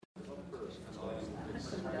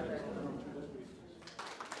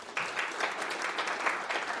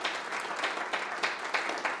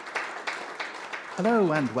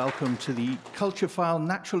Hello and welcome to the Culture File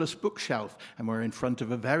Naturalist bookshelf, and we're in front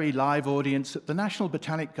of a very live audience at the National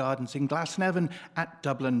Botanic Gardens in Glasnevin at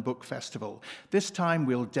Dublin Book Festival. This time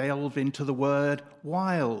we'll delve into the word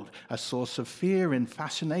wild, a source of fear and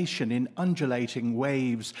fascination in undulating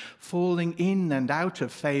waves, falling in and out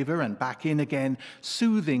of favour and back in again,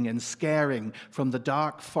 soothing and scaring, from the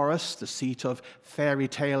dark forest, the seat of fairy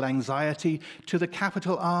tale anxiety, to the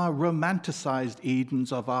capital R romanticised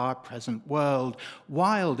Edens of our present world.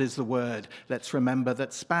 Wild is the word, let's remember,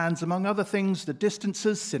 that spans, among other things, the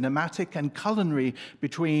distances, cinematic and culinary,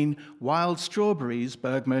 between Wild Strawberries,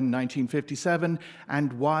 Bergman, 1957,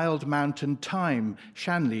 and Wild Mountain Thyme,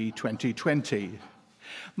 Shanley, 2020.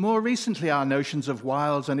 More recently, our notions of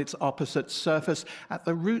wilds and its opposites surface at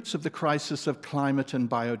the roots of the crisis of climate and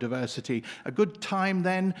biodiversity. A good time,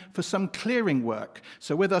 then, for some clearing work.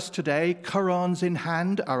 So with us today, Corons in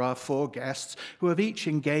hand, are our four guests who have each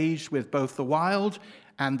engaged with both the wild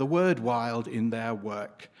and the word wild in their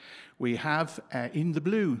work. We have, in the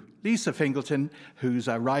blue, Lisa Fingleton, who's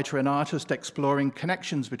a writer and artist exploring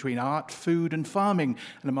connections between art, food and farming.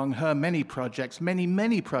 And among her many projects,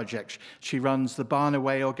 many projects, she runs the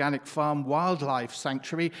Barnaway Organic Farm Wildlife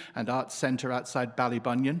Sanctuary and Arts Centre outside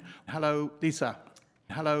Ballybunion. Hello, Lisa.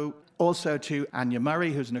 Hello. Also to Anja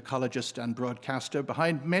Murray, who's an ecologist and broadcaster.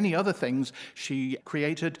 Behind many other things, she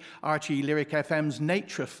created RTE Lyric FM's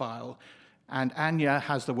Nature File. And Anja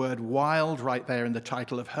has the word wild right there in the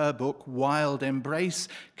title of her book, Wild Embrace,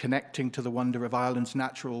 Connecting to the Wonder of Ireland's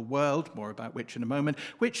Natural World, more about which in a moment,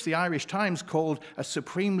 which the Irish Times called a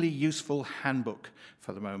supremely useful handbook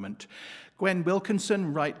for the moment. Gwen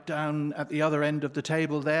Wilkinson, right down at the other end of the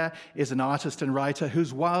table there, is an artist and writer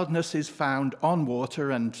whose wildness is found on water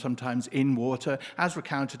and sometimes in water, as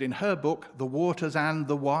recounted in her book, The Waters and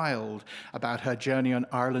the Wild, about her journey on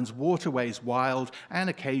Ireland's waterways, wild and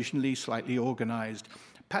occasionally slightly organised.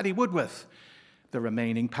 Paddy Woodworth, the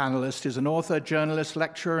remaining panellist, is an author, journalist,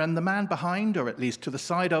 lecturer, and the man behind, or at least to the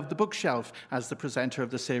side of, the bookshelf as the presenter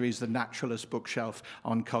of the series The Naturalist bookshelf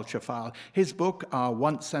on Culture File. His book, Our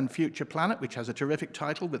Once and Future Planet, which has a terrific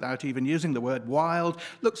title without even using the word wild,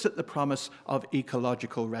 looks at the promise of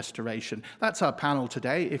ecological restoration. That's our panel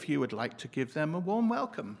today, if you would like to give them a warm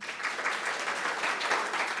welcome.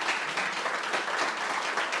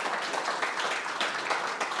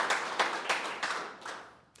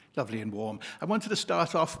 Lovely and warm. I wanted to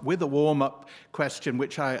start off with a warm-up question,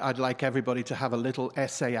 which I'd like everybody to have a little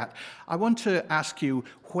essay at. I want to ask you,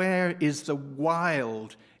 where is the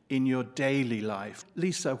wild in your daily life?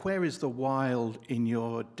 Lisa, where is the wild in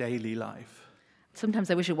your daily life?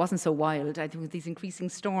 Sometimes I wish it wasn't so wild. I think with these increasing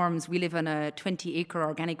storms, we live on a 20-acre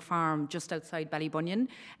organic farm just outside Ballybunion,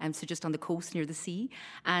 so just on the coast near the sea.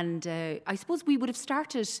 And I suppose we would have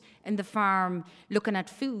started in the farm looking at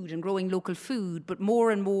food and growing local food, but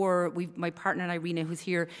more and more, my partner and Irina, who's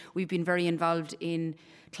here, we've been very involved in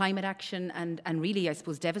climate action and really, I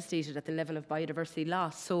suppose, devastated at the level of biodiversity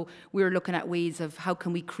loss. So we're looking at ways of how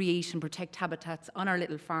can we create and protect habitats on our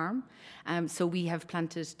little farm. So we have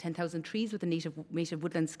planted 10,000 trees with a native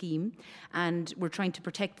woodland scheme, and we're trying to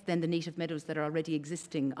protect then the native meadows that are already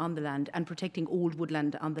existing on the land and protecting old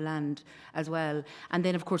woodland on the land as well. And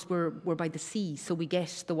then, of course, we're by the sea, so we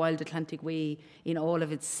get the Wild Atlantic Way in all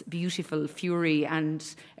of its beautiful fury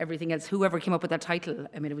and everything else. Whoever came up with that title,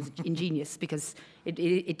 I mean, it was ingenious because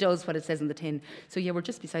it does what it says on the tin. So yeah, we're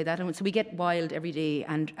just beside that. And so we get wild every day.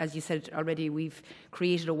 And as you said already, we've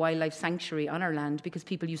created a wildlife sanctuary on our land because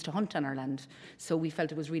people used to hunt on our land. So we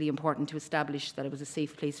felt it was really important to establish that it was a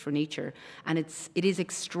safe place for nature. And it is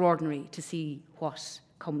extraordinary to see what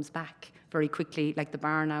comes back very quickly, like the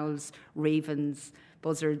barn owls, ravens,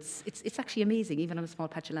 buzzards. It's actually amazing, even on a small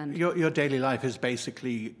patch of land. Your daily life is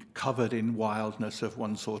basically covered in wildness of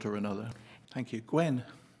one sort or another. Thank you. Gwen?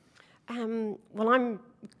 Well, I'm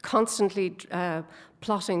constantly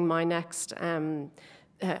plotting my next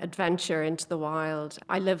adventure into the wild.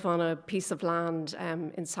 I live on a piece of land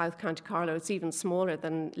in South County Carlow. It's even smaller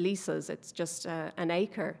than Lisa's. It's just an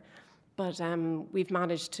acre. But we've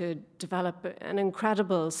managed to develop an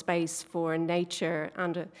incredible space for nature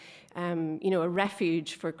and a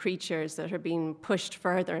refuge for creatures that are being pushed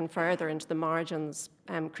further and further into the margins.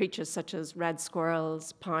 Creatures such as red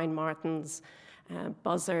squirrels, pine martens,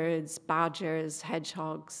 buzzards, badgers,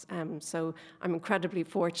 hedgehogs. So I'm incredibly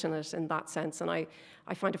fortunate in that sense, and I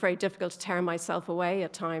find it very difficult to tear myself away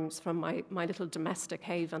at times from my little domestic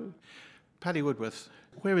haven. Paddy Woodworth,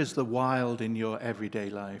 where is the wild in your everyday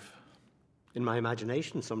life? In my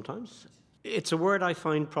imagination sometimes. It's a word I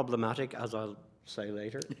find problematic, as I'll say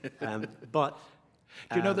later, but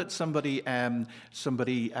Do you know that somebody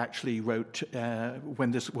actually wrote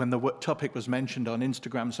when the topic was mentioned on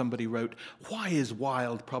Instagram? Somebody wrote, "Why is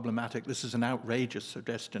wild problematic? This is an outrageous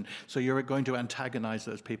suggestion." So you're going to antagonize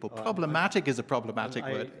those people. Problematic is a problematic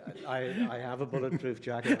word. I have a bulletproof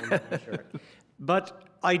jacket, I'm sure. But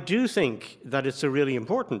I do think that it's a really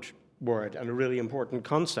important word and a really important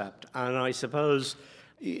concept. And I suppose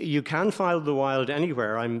you can find the wild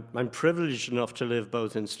anywhere. I'm privileged enough to live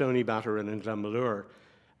both in Stoneybatter and in Glenmalure.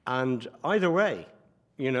 And either way,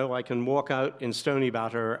 I can walk out in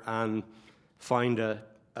Stoneybatter and find a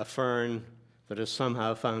fern that has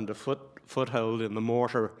somehow found a foothold in the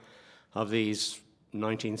mortar of these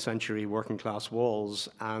 19th century working class walls.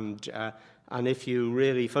 And if you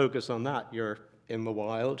really focus on that, you're in the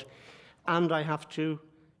wild. And I have to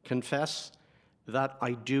confess that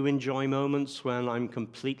I do enjoy moments when I'm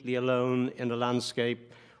completely alone in a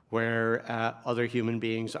landscape where other human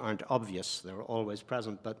beings aren't obvious. They're always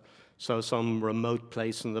present, but some remote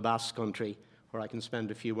place in the Basque Country where I can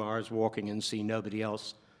spend a few hours walking and see nobody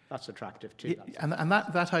else. That's attractive too. And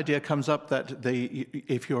that idea comes up that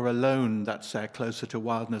if you're alone, that's closer to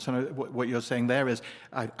wildness. And what you're saying there is,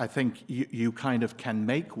 I think you kind of can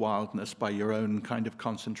make wildness by your own kind of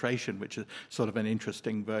concentration, which is sort of an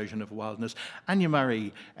interesting version of wildness. Anja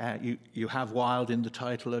Marie, you have wild in the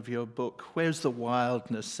title of your book. Where's the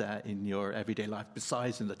wildness in your everyday life,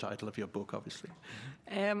 besides in the title of your book, obviously?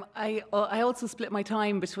 I also split my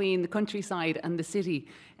time between the countryside and the city.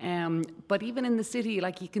 But even in the city,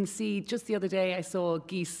 like you can see, just the other day I saw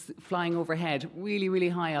geese flying overhead, really, really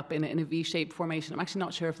high up in a V-shaped formation. I'm actually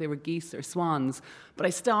not sure if they were geese or swans, but I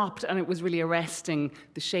stopped and it was really arresting,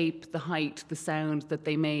 the shape, the height, the sound that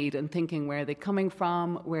they made, and thinking, where are they coming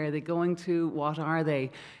from? Where are they going to? What are they?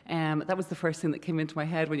 That was the first thing that came into my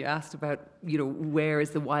head when you asked about, where is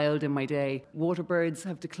the wild in my day? Water birds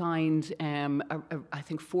have declined. I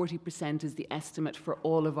think 40% is the estimate for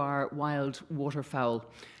all of our wild waterfowl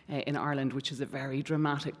in Ireland, which is a very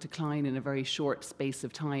dramatic decline in a very short space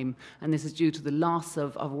of time. And this is due to the loss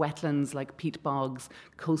of wetlands like peat bogs,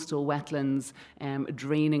 coastal wetlands,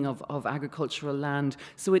 draining of agricultural land.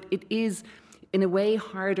 So it is, in a way,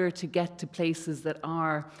 harder to get to places that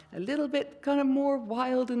are a little bit kind of more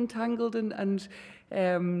wild and tangled and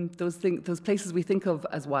those places we think of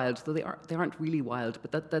as wild, though they aren't really wild,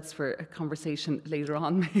 but that's for a conversation later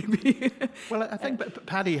on, maybe. Well, I think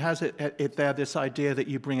Paddy has it there, this idea that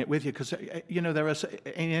you bring it with you, because there are,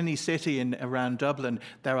 in any city around Dublin,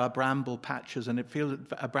 there are bramble patches, and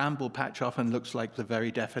a bramble patch often looks like the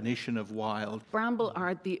very definition of wild. Bramble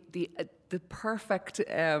are the perfect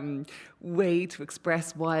way to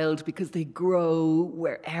express wild, because they grow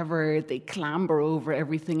wherever, they clamber over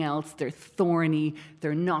everything else, they're thorny,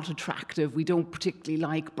 they're not attractive. We don't particularly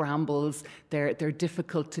like brambles. They're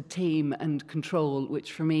difficult to tame and control,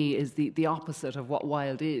 which for me is the opposite of what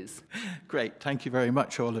wild is. Great, thank you very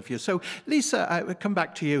much, all of you. So, Lisa, I will come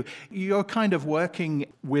back to you. You're kind of working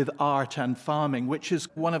with art and farming, which is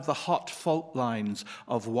one of the hot fault lines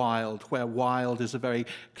of wild, where wild is a very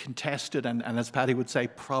contested and as Paddy would say,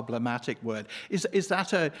 problematic word. Is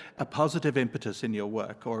that a positive impetus in your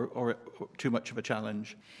work, or too much of a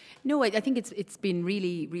challenge? No, I think it's been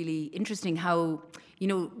really, really interesting how,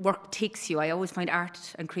 work takes you. I always find art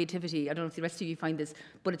and creativity, I don't know if the rest of you find this,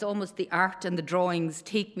 but it's almost the art and the drawings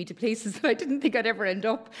take me to places that I didn't think I'd ever end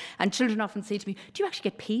up. And children often say to me, do you actually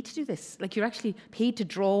get paid to do this? Like, you're actually paid to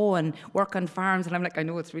draw and work on farms? And I'm like, I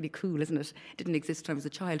know, it's really cool, isn't it? It didn't exist when I was a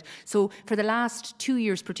child. So for the last 2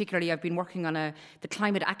 years particularly, I've been working on the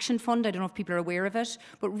Climate Action Fund. I don't know if people are aware of it,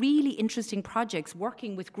 but really interesting projects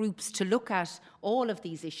working with groups to look at all of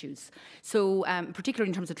these issues. So particularly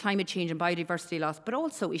in terms of climate change and biodiversity loss, but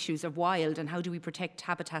also issues of wild and how do we protect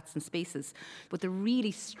habitats and spaces. But the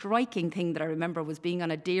really striking thing that I remember was being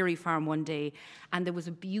on a dairy farm one day, and there was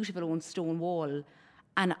a beautiful old stone wall,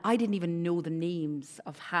 and I didn't even know the names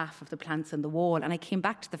of half of the plants on the wall. And I came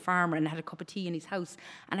back to the farmer and had a cup of tea in his house,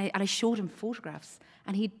 and I showed him photographs,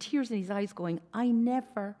 and he had tears in his eyes going, I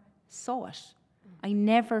never saw it. I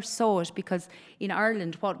never saw it, because in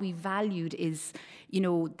Ireland what we valued is,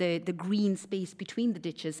 the green space between the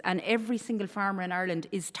ditches, and every single farmer in Ireland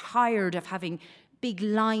is tired of having big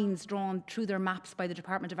lines drawn through their maps by the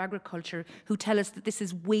Department of Agriculture who tell us that this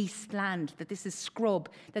is wasteland, that this is scrub,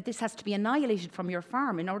 that this has to be annihilated from your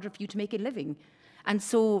farm in order for you to make a living. And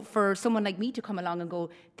so for someone like me to come along and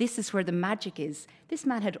go, this is where the magic is. This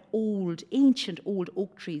man had ancient old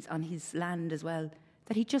oak trees on his land as well,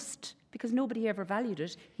 that he just, because nobody ever valued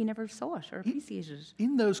it, he never saw it or appreciated it.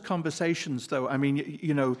 In those conversations, though, I mean,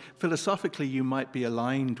 you know, philosophically you might be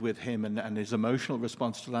aligned with him and his emotional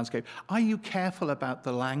response to the landscape. Are you careful about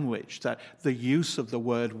the language, that the use of the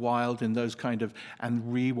word wild in those kind of, and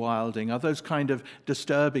rewilding, are those kind of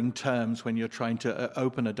disturbing terms when you're trying to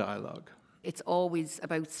open a dialogue? It's always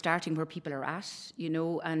about starting where people are at, you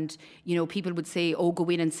know, and, you know, people would say, oh, go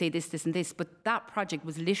in and say this, this and this, but that project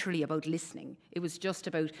was literally about listening. It was just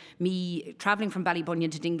about me travelling from Ballybunion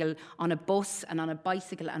to Dingle on a bus and on a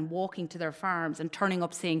bicycle and walking to their farms and turning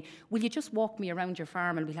up saying, will you just walk me around your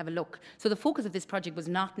farm and we'll have a look? So the focus of this project was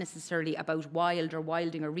not necessarily about wild or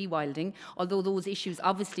wilding or rewilding, although those issues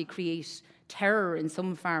obviously create terror in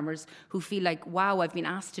some farmers who feel like, wow, I've been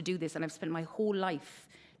asked to do this and I've spent my whole life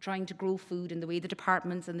trying to grow food in the way the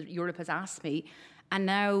departments and Europe has asked me. And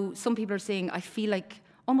now some people are saying, I feel like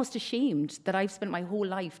almost ashamed that I've spent my whole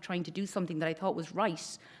life trying to do something that I thought was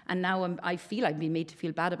right. And now I feel I've been made to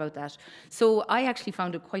feel bad about that. So I actually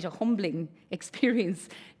found it quite a humbling experience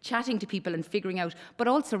chatting to people and figuring out, but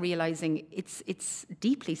also realising it's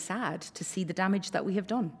deeply sad to see the damage that we have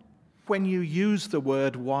done. When you use the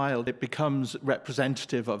word wild, it becomes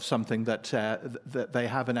representative of something that they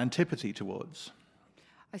have an antipathy towards.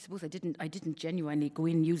 I suppose I didn't genuinely go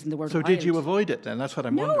in using the word So wild. did you avoid it then? That's what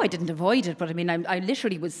I'm wondering. No, I didn't avoid it, but I mean, I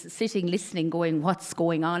literally was sitting, listening, going, what's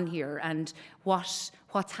going on here and what's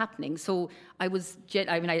happening? So I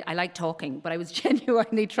like talking, but I was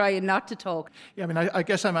genuinely trying not to talk. Yeah, I mean, I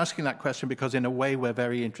guess I'm asking that question because in a way we're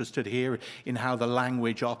very interested here in how the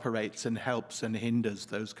language operates and helps and hinders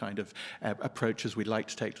those kind of approaches we'd like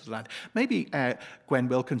to take to the land. Maybe, Gwen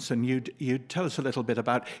Wilkinson, you'd tell us a little bit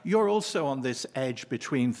about, you're also on this edge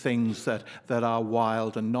between things that are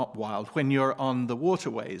wild and not wild when you're on the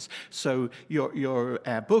waterways. So your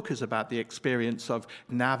book is about the experience of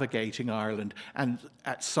navigating Ireland, and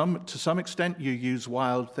to some extent you use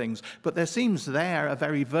wild things, but there seems there a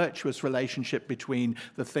very virtuous relationship between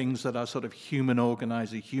the things that are sort of human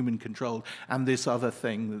organized, human controlled, and this other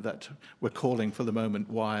thing that we're calling for the moment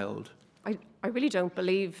wild. I really don't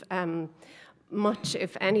believe much,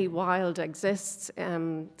 if any, wild exists,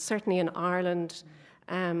 certainly in Ireland.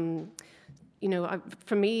 You know,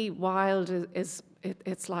 for me, wild is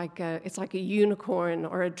it's like a unicorn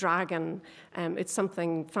or a dragon. It's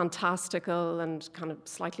something fantastical and kind of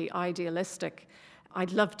slightly idealistic.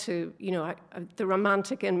 I'd love to, you know, the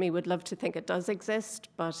romantic in me would love to think it does exist,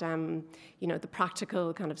 but you know, the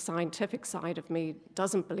practical kind of scientific side of me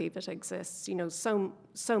doesn't believe it exists. You know, so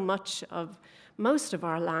much of most of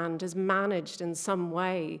our land is managed in some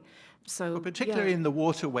way. So, well, particularly in the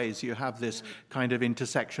waterways, you have this kind of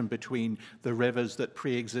intersection between the rivers that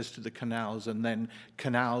pre-existed the canals and then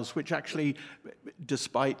canals which actually,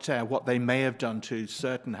 despite what they may have done to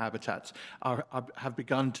certain habitats, have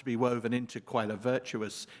begun to be woven into quite a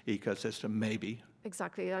virtuous ecosystem, maybe.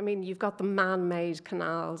 Exactly. I mean, you've got the man-made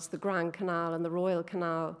canals, the Grand Canal and the Royal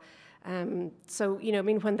Canal. So, you know, I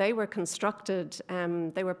mean, when they were constructed,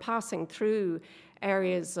 they were passing through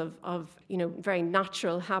areas of you know, very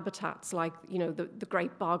natural habitats, like, you know, the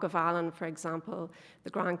Great Bog of Allen, for example.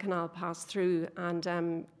 The Grand Canal passed through,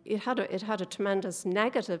 and it had a tremendous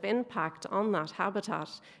negative impact on that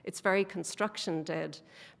habitat. Its very construction did,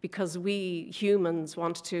 because we humans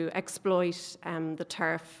want to exploit the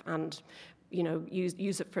turf and, you know,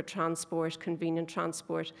 use it for transport, convenient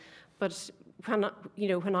transport. But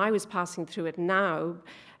when I was passing through it now,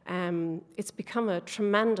 it's become a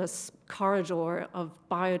tremendous corridor of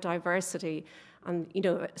biodiversity, and, you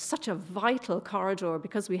know, such a vital corridor,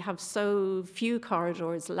 because we have so few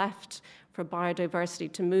corridors left for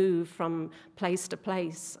biodiversity to move from place to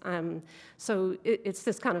place. So it's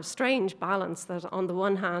this kind of strange balance that, on the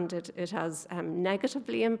one hand, it has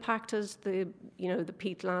negatively impacted the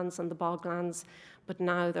peatlands and the boglands, but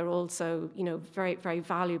now they're also, you know, very, very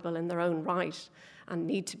valuable in their own right and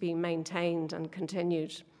need to be maintained and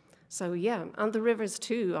continued. So yeah, and the rivers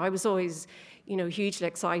too. I was always, you know, hugely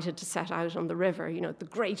excited to set out on the river, you know, the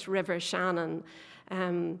great River Shannon,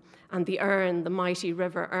 and the Erne, the mighty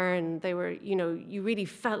River Erne. They were, you know, you really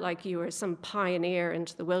felt like you were some pioneer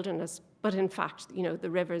into the wilderness. But in fact, you know,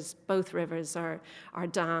 both rivers are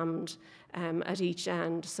dammed at each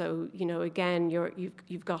end. So, you know, again,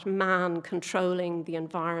 you've got man controlling the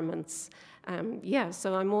environments.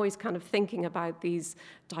 So I'm always kind of thinking about these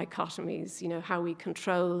dichotomies, you know, how we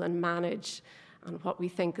control and manage, and what we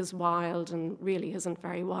think is wild and really isn't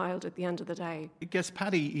very wild at the end of the day. I guess,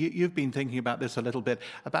 Paddy, you've been thinking about this a little bit,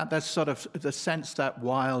 about that sort of the sense that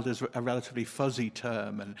wild is a relatively fuzzy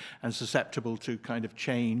term and susceptible to kind of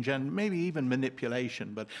change and maybe even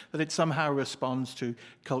manipulation, but that it somehow responds to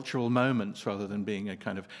cultural moments rather than being a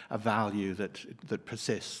kind of a value that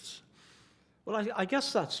persists. Well, I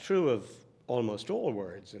guess that's true of almost all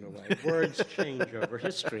words, in a way. Words change over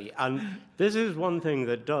history. And this is one thing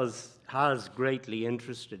that has greatly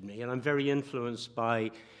interested me, and I'm very influenced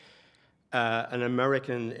by an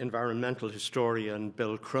American environmental historian,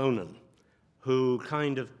 Bill Cronin, who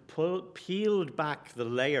kind of peeled back the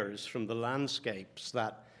layers from the landscapes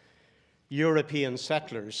that European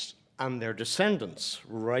settlers and their descendants,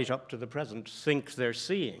 right up to the present, think they're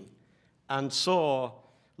seeing, and saw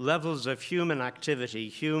levels of human activity,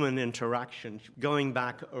 human interaction, going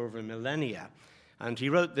back over millennia. And he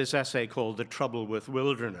wrote this essay called The Trouble with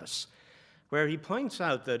Wilderness, where he points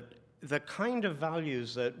out that the kind of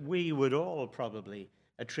values that we would all probably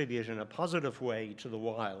attribute in a positive way to the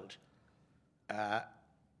wild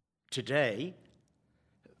today,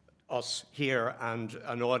 us here and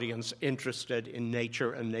an audience interested in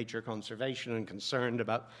nature and nature conservation and concerned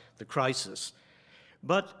about the crisis.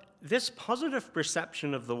 But this positive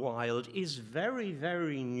perception of the wild is very,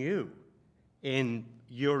 very new in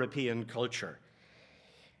European culture.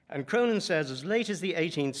 And Cronin says, as late as the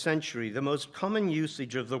 18th century, the most common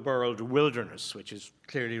usage of the word wilderness, which is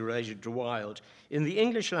clearly related to wild, in the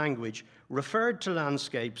English language referred to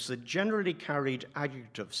landscapes that generally carried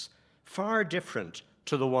adjectives far different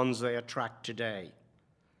to the ones they attract today.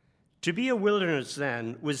 To be a wilderness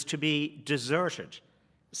then was to be deserted,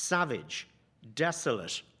 savage,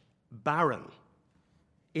 desolate, barren.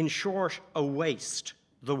 In short, a waste,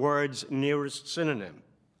 the word's nearest synonym.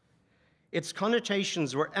 Its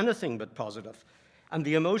connotations were anything but positive, and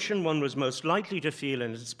the emotion one was most likely to feel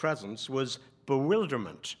in its presence was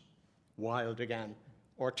bewilderment, wild again,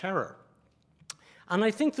 or terror. And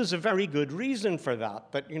I think there's a very good reason for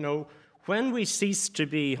that, that, when we ceased to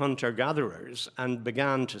be hunter-gatherers and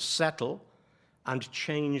began to settle and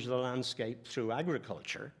change the landscape through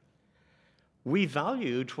agriculture, we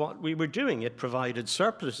valued what we were doing. It provided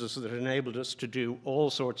surpluses that enabled us to do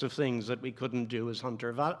all sorts of things that we couldn't do as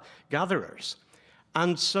hunter-gatherers.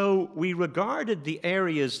 And so we regarded the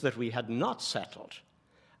areas that we had not settled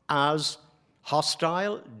as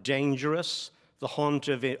hostile, dangerous, the haunt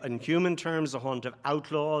of, in human terms, the haunt of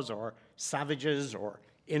outlaws or savages or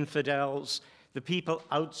infidels, the people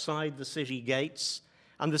outside the city gates.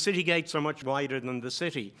 And the city gates are much wider than the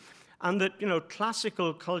city. And that,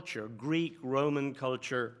 classical culture, Greek, Roman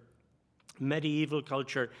culture, medieval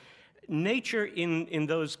culture, nature in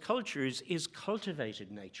those cultures is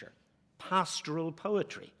cultivated nature, pastoral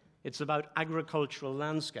poetry. It's about agricultural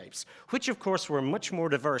landscapes, which, of course, were much more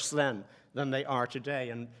diverse then than they are today,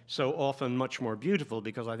 and so often much more beautiful,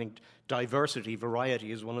 because I think diversity,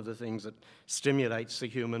 variety, is one of the things that stimulates the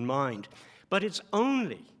human mind. But it's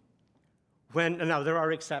only now, there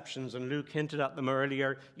are exceptions, and Luke hinted at them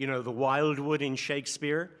earlier, the wildwood in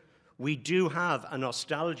Shakespeare. We do have a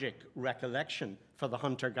nostalgic recollection for the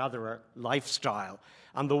hunter-gatherer lifestyle,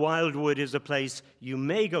 and the wildwood is a place you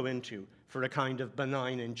may go into for a kind of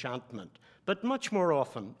benign enchantment, but much more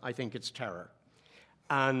often, I think it's terror.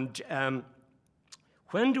 And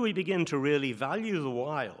when do we begin to really value the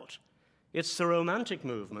wild? It's the Romantic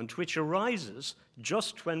movement, which arises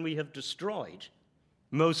just when we have destroyed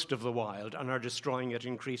most of the wild and are destroying it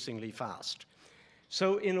increasingly fast.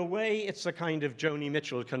 So in a way, it's a kind of Joni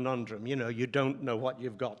Mitchell conundrum. You don't know what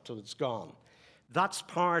you've got till it's gone. That's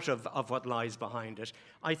part of what lies behind it.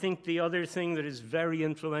 I think the other thing that is very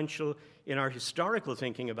influential in our historical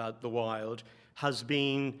thinking about the wild has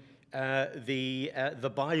been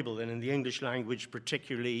the Bible, and in the English language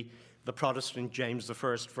particularly the Protestant James I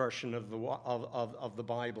version of the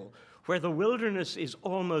Bible, where the wilderness is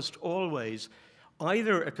almost always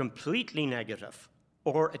either a completely negative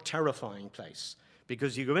or a terrifying place.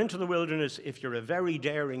 Because you go into the wilderness if you're a very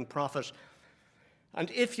daring prophet,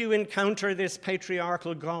 and if you encounter this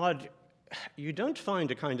patriarchal God, you don't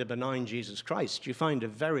find a kind of benign Jesus Christ. You find a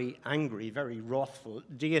very angry, very wrathful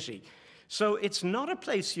deity. So it's not a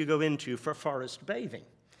place you go into for forest bathing.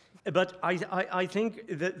 But I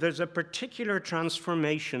think that there's a particular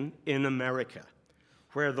transformation in America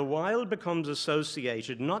where the wild becomes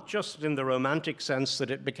associated, not just in the romantic sense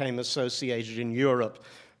that it became associated in Europe,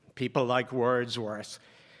 people like Wordsworth,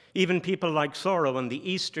 even people like Thoreau in the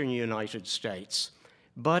eastern United States,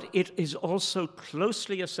 but it is also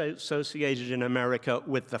closely associated in America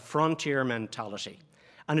with the frontier mentality.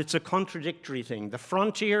 And it's a contradictory thing. The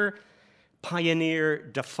frontier pioneer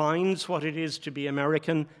defines what it is to be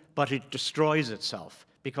American, but it destroys itself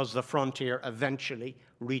because the frontier eventually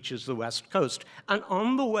reaches the West Coast. And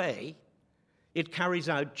on the way, it carries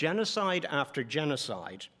out genocide after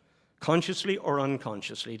genocide, consciously or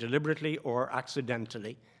unconsciously, deliberately or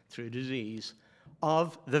accidentally, through disease,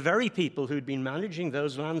 of the very people who'd been managing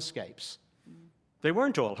those landscapes. They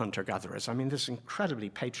weren't all hunter-gatherers. I mean, this incredibly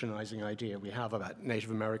patronizing idea we have about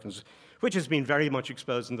Native Americans, which has been very much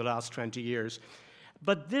exposed in the last 20 years.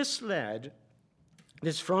 But this led,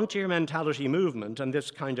 this frontier mentality movement and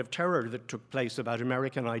this kind of terror that took place about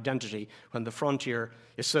American identity when the frontier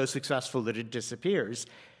is so successful that it disappears,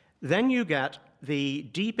 then you get the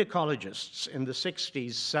deep ecologists in the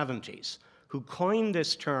 60s, 70s, who coined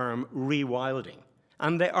this term rewilding.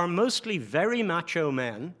 And they are mostly very macho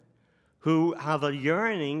men who have a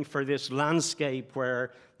yearning for this landscape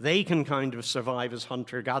where they can kind of survive as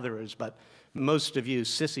hunter-gatherers, but most of you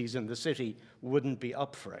sissies in the city wouldn't be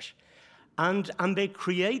up for it. And they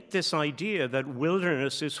create this idea that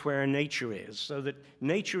wilderness is where nature is, so that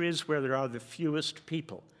nature is where there are the fewest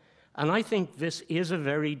people. And I think this is a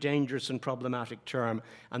very dangerous and problematic term.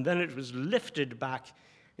 And then it was lifted back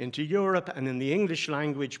into Europe and in the English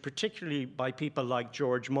language, particularly by people like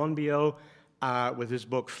George Monbiot, with his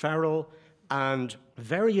book Feral, and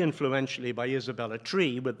very influentially by Isabella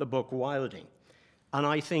Tree with the book Wilding. And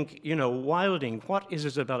I think, you know, wilding, what is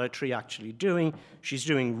Isabella Tree actually doing? She's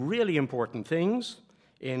doing really important things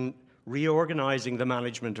in reorganizing the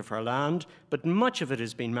management of her land, but much of it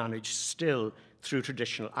has been managed still through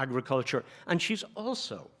traditional agriculture. And she's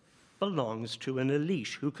also belongs to an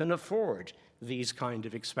elite who can afford these kind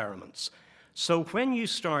of experiments. So when you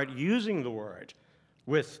start using the word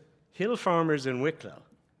with hill farmers in Wicklow,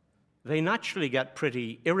 they naturally get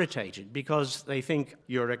pretty irritated because they think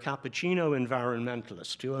you're a cappuccino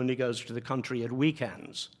environmentalist who only goes to the country at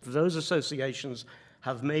weekends. Those associations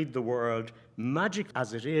have made the word, magic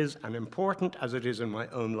as it is and important as it is in my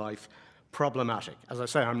own life, problematic. As I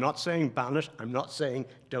say, I'm not saying ban it, I'm not saying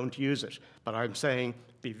don't use it, but I'm saying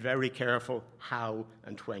be very careful how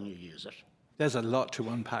and when you use it. There's a lot to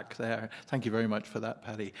unpack there. Thank you very much for that,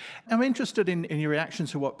 Paddy. I'm interested in your reaction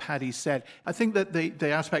to what Paddy said. I think that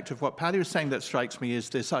the aspect of what Paddy was saying that strikes me is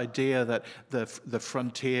this idea that the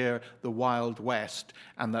frontier, the Wild West,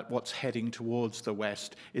 and that what's heading towards the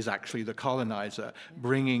West is actually the colonizer,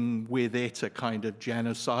 bringing with it a kind of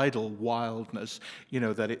genocidal wildness, you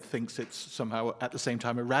know, that it thinks it's somehow at the same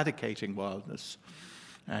time eradicating wildness.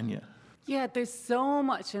 Anja. Yeah, there's so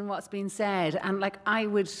much in what's been said. And like I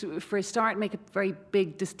would, for a start, make a very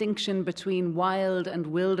big distinction between wild and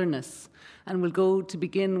wilderness. And we'll go to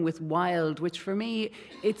begin with wild, which for me,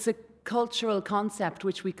 it's a cultural concept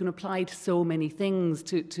which we can apply to so many things,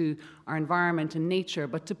 to our environment and nature,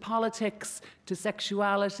 but to politics, to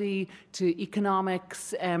sexuality, to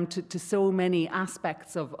economics, to so many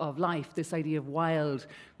aspects of life. This idea of wild,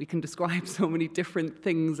 we can describe so many different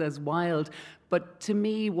things as wild. But to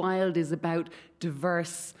me, wild is about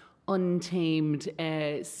diverse, untamed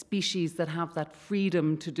species that have that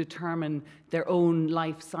freedom to determine their own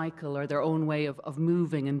life cycle or their own way of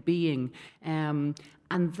moving and being.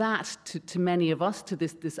 And that, to many of us, to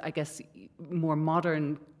this I guess, more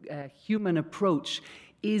modern human approach,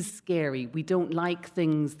 is scary. We don't like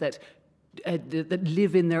things that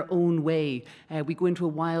live in their own way. We go into a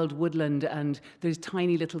wild woodland and there's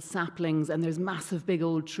tiny little saplings and there's massive big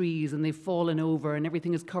old trees and they've fallen over and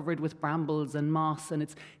everything is covered with brambles and moss and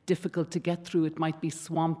it's difficult to get through. It might be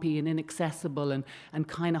swampy and inaccessible and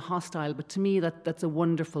kind of hostile, but to me that's a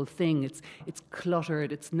wonderful thing. It's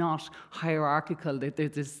cluttered, it's not hierarchical,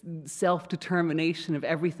 there's this self-determination of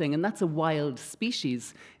everything, and that's a wild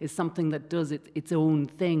species, is something that does its own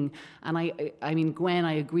thing. And I mean, Gwen,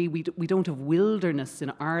 I agree, we don't have wilderness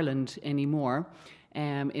in Ireland anymore,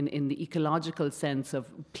 in the ecological sense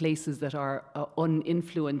of places that are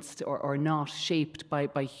uninfluenced or not shaped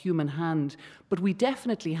by human hand. But we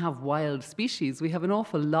definitely have wild species. We have an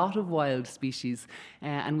awful lot of wild species,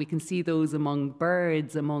 and we can see those among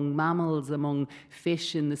birds, among mammals, among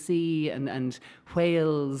fish in the sea, and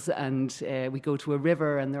whales, and we go to a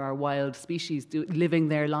river and there are wild species living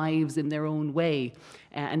their lives in their own way.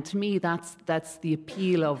 And to me, that's the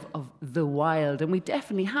appeal of the wild, and we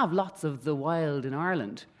definitely have lots of the wild in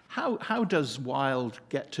Ireland. How does wild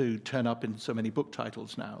get to turn up in so many book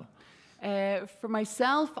titles now? For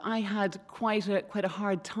myself, I had quite a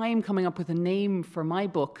hard time coming up with a name for my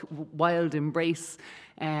book, Wild Embrace.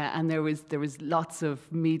 and there was lots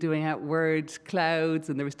of me doing out word clouds,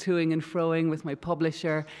 and there was toing and froing with my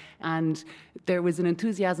publisher, and there was an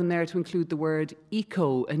enthusiasm there to include the word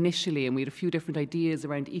eco initially, and we had a few different ideas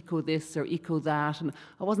around eco this or eco that, and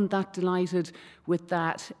I wasn't that delighted with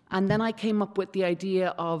that. And then I came up with the idea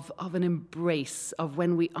of an embrace of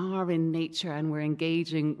when we are in nature and we're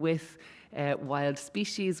engaging with wild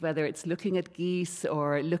species, whether it's looking at geese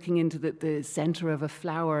or looking into the centre of a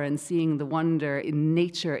flower and seeing the wonder in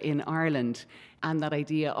nature in Ireland. And that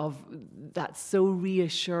idea of that's so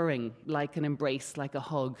reassuring, like an embrace, like a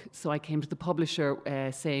hug. So I came to the publisher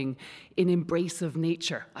saying, In Embrace of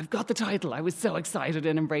Nature. I've got the title. I was so excited,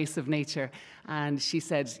 In Embrace of Nature. And she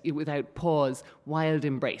said, without pause, Wild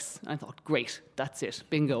Embrace. I thought, great, that's it,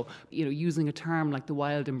 bingo. Using a term like the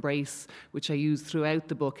wild embrace, which I use throughout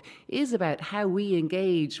the book, is about how we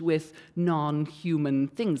engage with non-human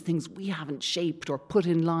things we haven't shaped or put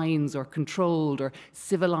in lines or controlled or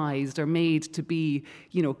civilized or made to be,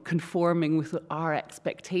 conforming with our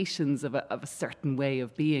expectations of a certain way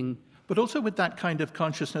of being. But also with that kind of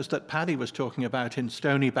consciousness that Paddy was talking about in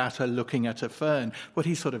Stony Batter looking at a fern, what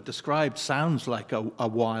he sort of described sounds like a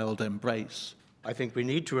wild embrace. I think we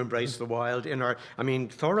need to embrace the wild in our...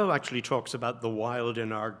 Thoreau actually talks about the wild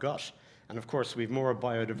in our gut. And of course, we've more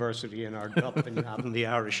biodiversity in our gut than you have in the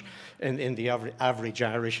average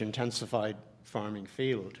Irish intensified farming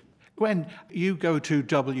field. Gwen, you go to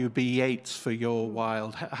W.B. Yeats for your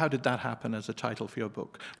Wild. How did that happen as a title for your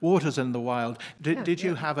book? Waters in the Wild. Did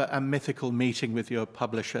you have a mythical meeting with your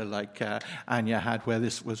publisher like Anja had, where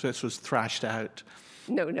this was thrashed out?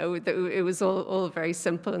 No, it was all very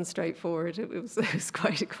simple and straightforward. It was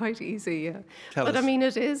quite easy. Yeah. Tell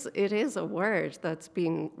us. It is a word that's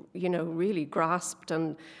been really grasped,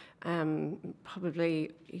 and probably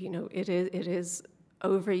it is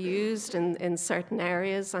overused in certain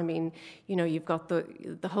areas. You've got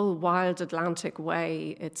the whole wild Atlantic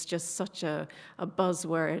way. It's just such a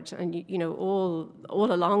buzzword, and all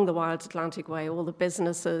along the wild Atlantic way, all the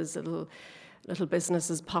businesses, little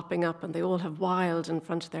businesses popping up, and they all have wild in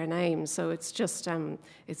front of their name. So it's just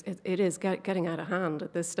it is getting out of hand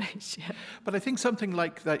at this stage. Yeah. But I think something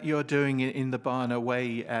like that you're doing in the Barna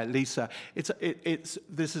way, Lisa.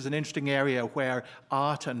 This is an interesting area where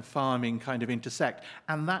art and farming kind of intersect,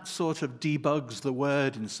 and that sort of debugs the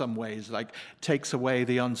word in some ways, like takes away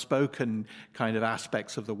the unspoken kind of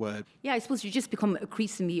aspects of the word. Yeah, I suppose you just become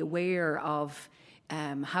increasingly aware of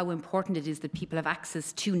how important it is that people have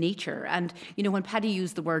access to nature. And, when Paddy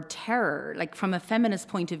used the word terror, like from a feminist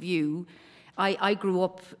point of view, I grew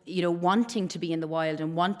up, wanting to be in the wild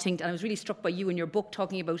and and I was really struck by you in your book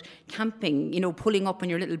talking about camping, pulling up on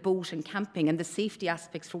your little boat and camping and the safety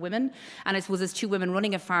aspects for women. And I suppose as two women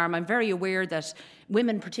running a farm, I'm very aware that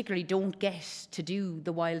women particularly don't get to do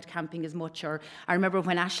the wild camping as much. Or I remember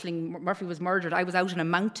when Aisling Murphy was murdered, I was out on a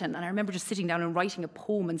mountain, and I remember just sitting down and writing a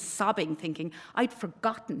poem and sobbing, thinking I'd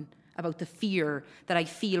forgotten about the fear that I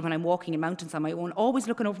feel when I'm walking in mountains on my own, always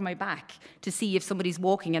looking over my back to see if somebody's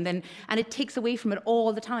walking, and it takes away from it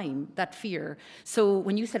all the time, that fear. So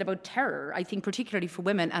when you said about terror, I think particularly for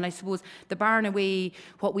women, and I suppose the Barna way,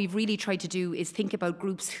 what we've really tried to do is think about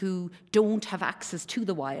groups who don't have access to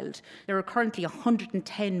the wild. There are currently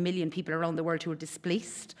 110 million people around the world who are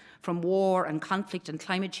displaced from war and conflict and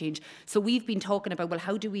climate change. So we've been talking about, well,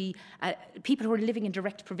 how do we, people who are living in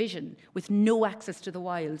direct provision with no access to the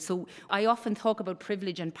wild. So I often talk about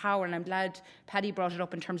privilege and power, and I'm glad Paddy brought it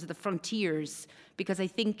up in terms of the frontiers, because I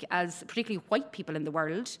think as particularly white people in the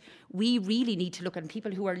world, we really need to look at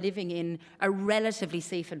people who are living in a relatively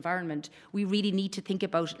safe environment. We really need to think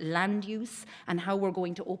about land use and how we're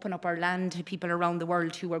going to open up our land to people around the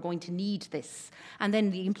world who are going to need this. And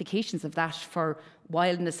then the implications of that for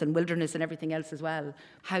wildness and wilderness and everything else as well.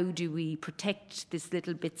 How do we protect these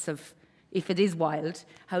little bits of, if it is wild,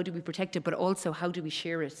 how do we protect it, but also how do we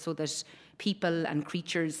share it so that people and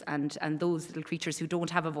creatures and those little creatures who don't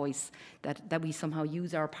have a voice, that we somehow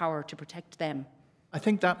use our power to protect them. I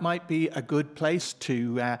think that might be a good place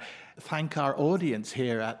to thank our audience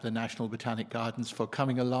here at the National Botanic Gardens for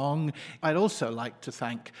coming along. I'd also like to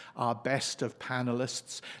thank our best of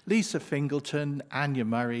panellists, Lisa Fingleton, Anja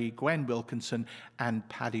Murray, Gwen Wilkinson, and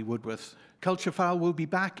Paddy Woodworth. Culture File will be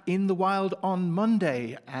back in the wild on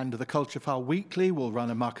Monday, and the Culture File Weekly will run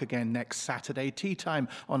amok again next Saturday tea time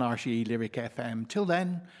on RTE Lyric FM. Till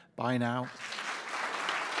then, bye now.